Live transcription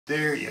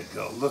There you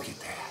go, look at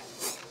that.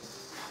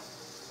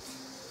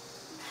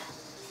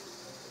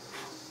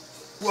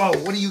 Whoa,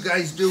 what are you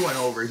guys doing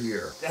over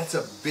here? That's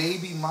a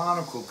baby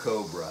monocle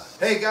cobra.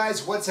 Hey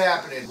guys, what's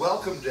happening?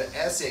 Welcome to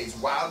SA's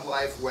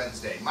Wildlife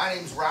Wednesday. My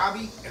name's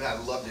Robbie, and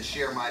I'd love to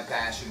share my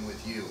passion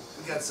with you.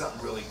 We got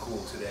something really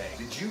cool today.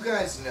 Did you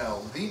guys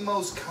know the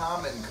most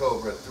common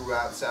cobra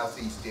throughout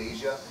Southeast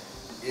Asia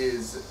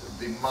is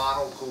the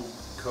monocle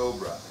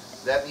cobra?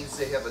 That means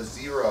they have a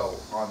 0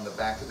 on the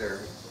back of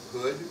their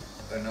hood,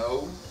 an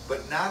O,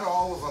 but not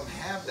all of them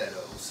have that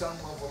O. Some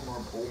of them are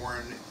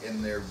born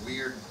in their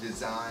weird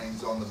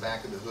designs on the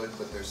back of the hood,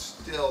 but they're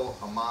still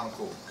a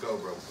monocle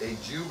cobra. A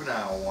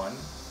juvenile one,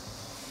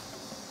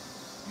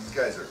 these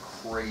guys are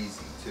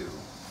crazy too.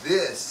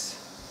 This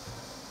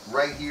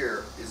right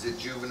here is a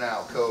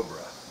juvenile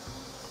cobra.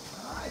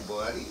 Hi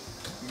buddy,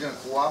 you gonna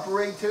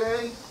cooperate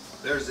today?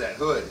 There's that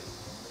hood,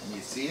 can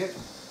you see it?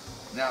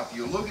 Now if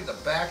you look at the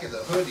back of the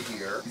hood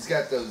here, he's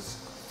got those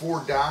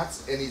 4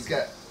 dots and he's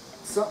got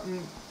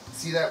something,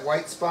 see that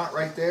white spot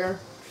right there?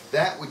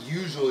 That would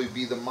usually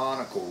be the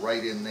monocle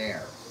right in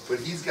there. But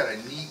he's got a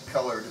neat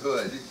colored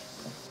hood.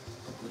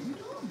 What are you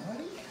doing,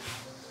 buddy?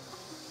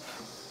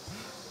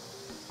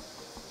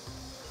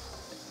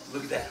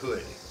 Look at that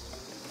hood.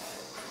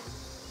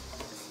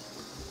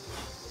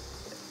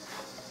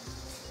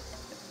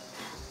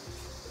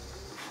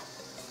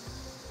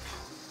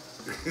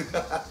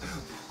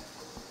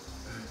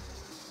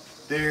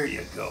 There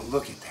you go,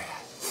 look at that.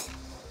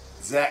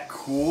 Is that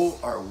cool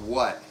or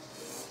what?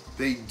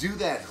 They do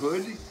that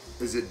hood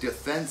as a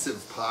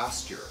defensive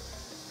posture.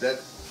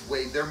 That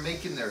way they're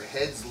making their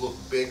heads look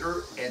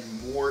bigger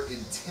and more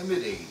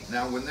intimidating.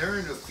 Now when they're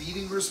in a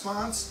feeding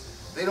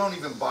response, they don't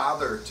even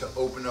bother to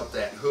open up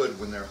that hood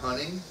when they're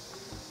hunting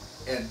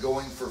and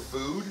going for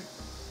food.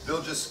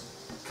 They'll just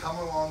come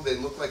along, they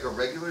look like a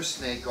regular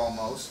snake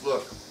almost.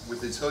 Look,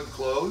 with his hood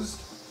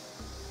closed,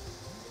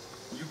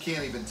 you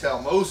can't even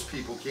tell, most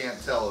people can't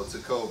tell it's a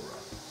cobra.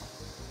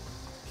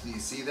 Can you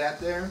see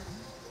that there?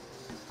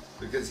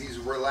 Because he's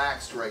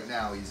relaxed right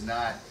now. He's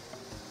not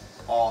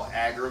all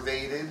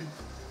aggravated.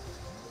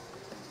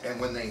 And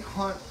when they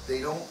hunt,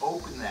 they don't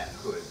open that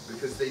hood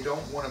because they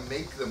don't want to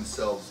make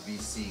themselves be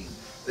seen.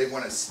 They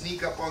want to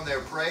sneak up on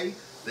their prey,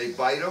 they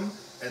bite them,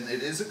 and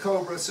it is a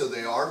cobra, so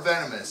they are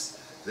venomous.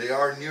 They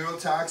are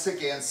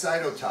neurotoxic and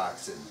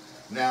cytotoxin.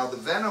 Now the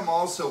venom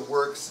also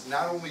works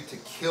not only to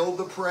kill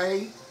the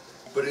prey,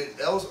 but it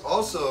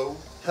also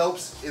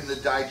helps in the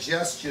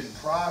digestion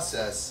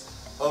process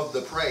of the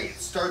prey. It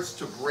starts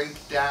to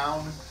break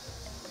down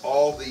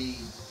all the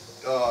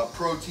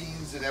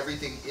proteins and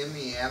everything in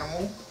the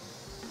animal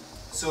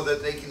so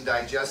that they can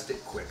digest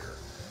it quicker.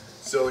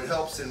 So it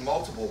helps in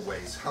multiple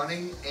ways,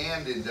 hunting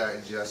and in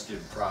digestion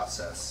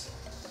process.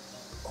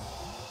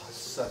 Oh,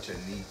 such a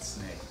neat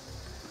snake.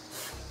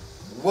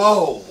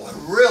 Whoa,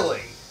 really?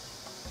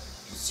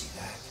 You see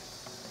that?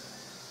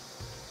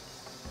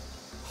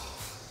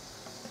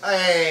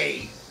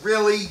 Hey,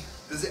 really?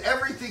 Does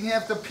everything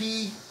have to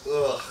pee?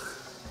 Ugh.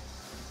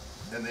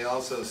 And they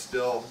also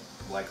still,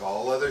 like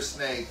all other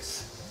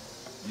snakes,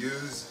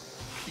 use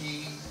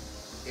pee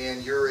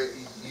and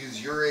use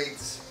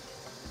urates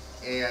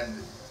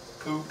and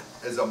poop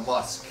as a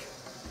musk.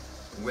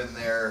 When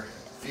they're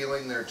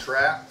feeling they're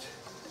trapped,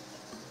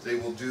 they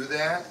will do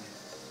that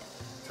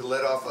to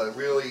let off a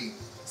really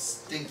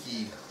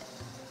stinky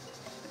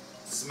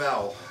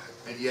smell.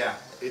 And yeah,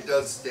 it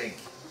does stink.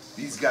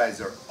 These guys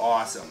are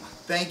awesome.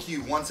 Thank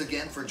you once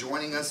again for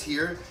joining us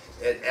here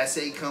at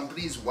SA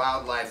Company's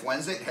Wildlife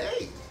Wednesday.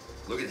 Hey,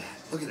 look at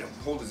that. Look at him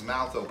hold his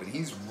mouth open.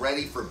 He's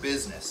ready for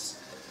business.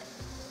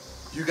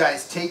 You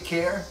guys take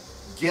care,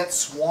 get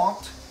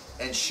swamped,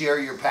 and share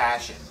your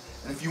passion.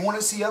 And if you want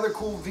to see other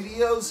cool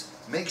videos,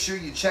 make sure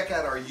you check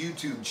out our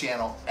YouTube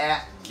channel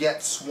at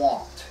Get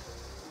Swamped.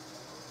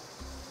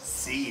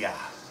 See ya.